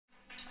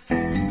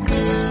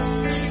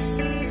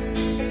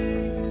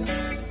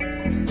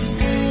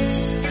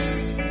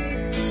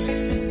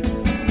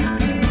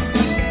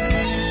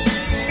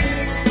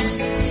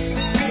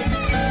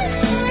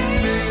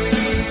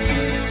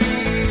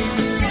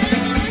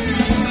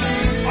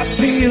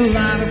see a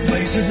lot of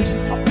places,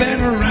 I've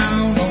been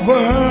around the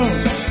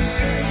world.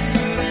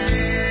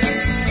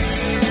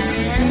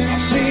 I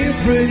see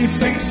pretty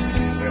faces,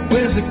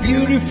 where's a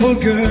beautiful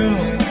girl?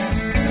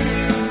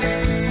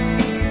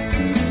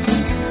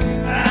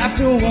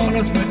 After all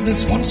I've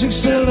witnessed, one thing's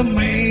still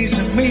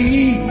amazing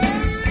me.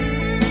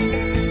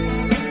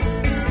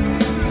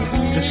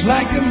 Just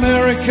like a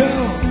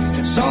miracle,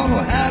 just all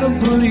I had to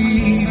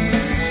believe.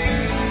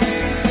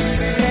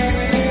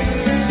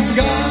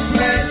 God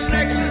bless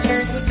Texas,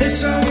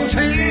 this old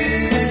town,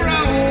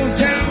 rolled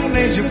down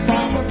Asia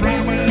from a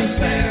promised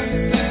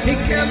land. He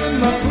gave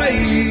them a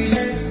place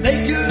they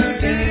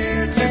could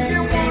dance. If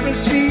you want to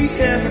see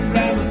heaven,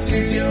 brother, this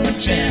is your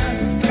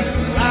chance.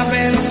 Well, I've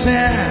been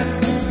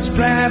sent,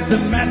 spread the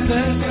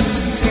message.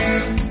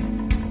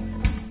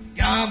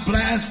 God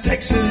bless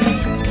Texas.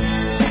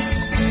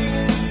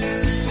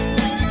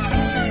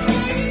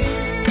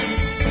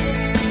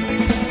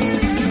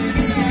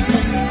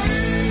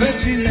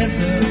 First he let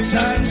the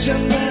sun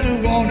shine, then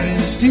the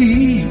water's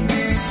deep.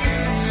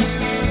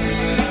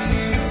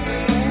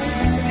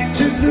 He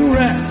took the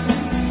rest,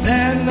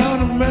 then on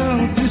the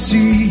road to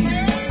sea.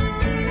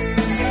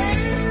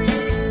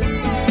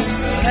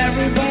 Well,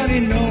 everybody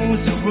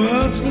knows the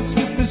world's was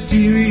with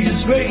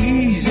mysterious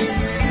ways.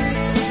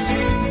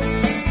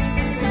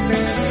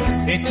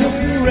 He took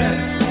the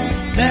rest,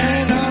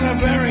 then on the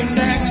very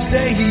next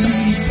day.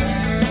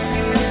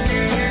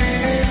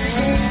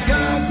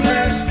 God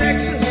bless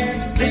Texas.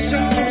 This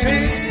old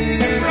town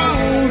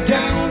rolled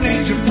down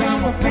Asia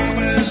from a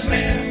promised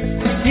land.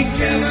 He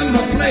gave them a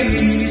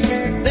place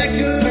that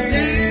could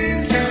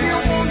dance. If you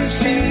want to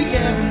see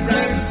heaven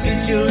rise, this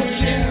is your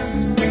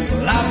chance.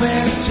 Well, I've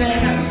been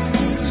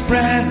sent,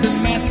 spread the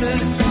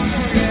message.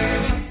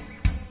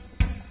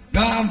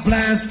 God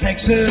bless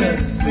Texas.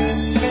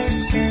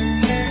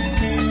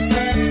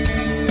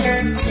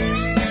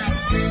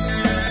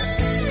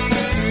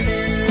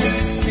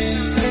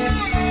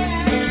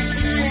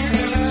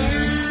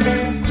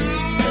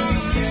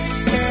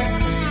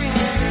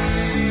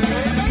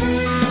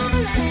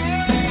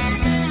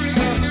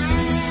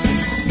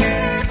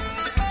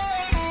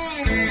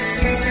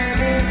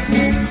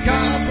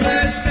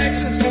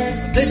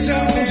 This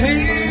old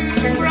town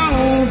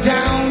rolled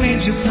down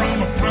Asia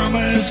from a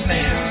promised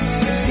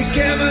land. He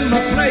gave him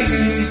a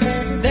place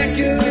that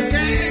could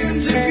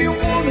dance. If you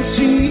want to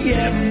see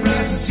heaven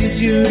rise, this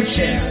is your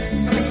chance.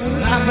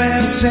 Well, I've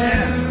been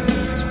sent,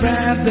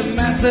 spread the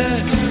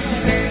message.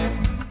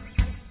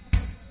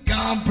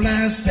 God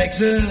bless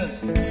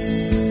Texas.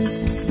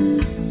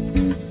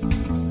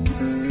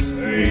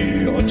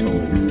 Hey, Otto.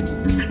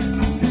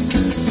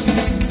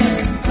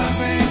 I've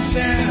been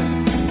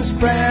sent,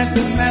 spread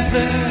the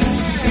message.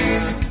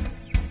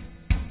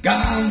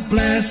 God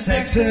bless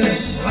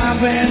Texas. Well, I've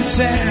been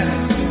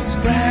sent,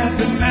 spread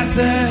the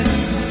message.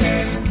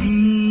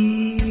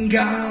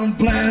 God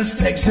bless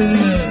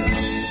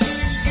Texas.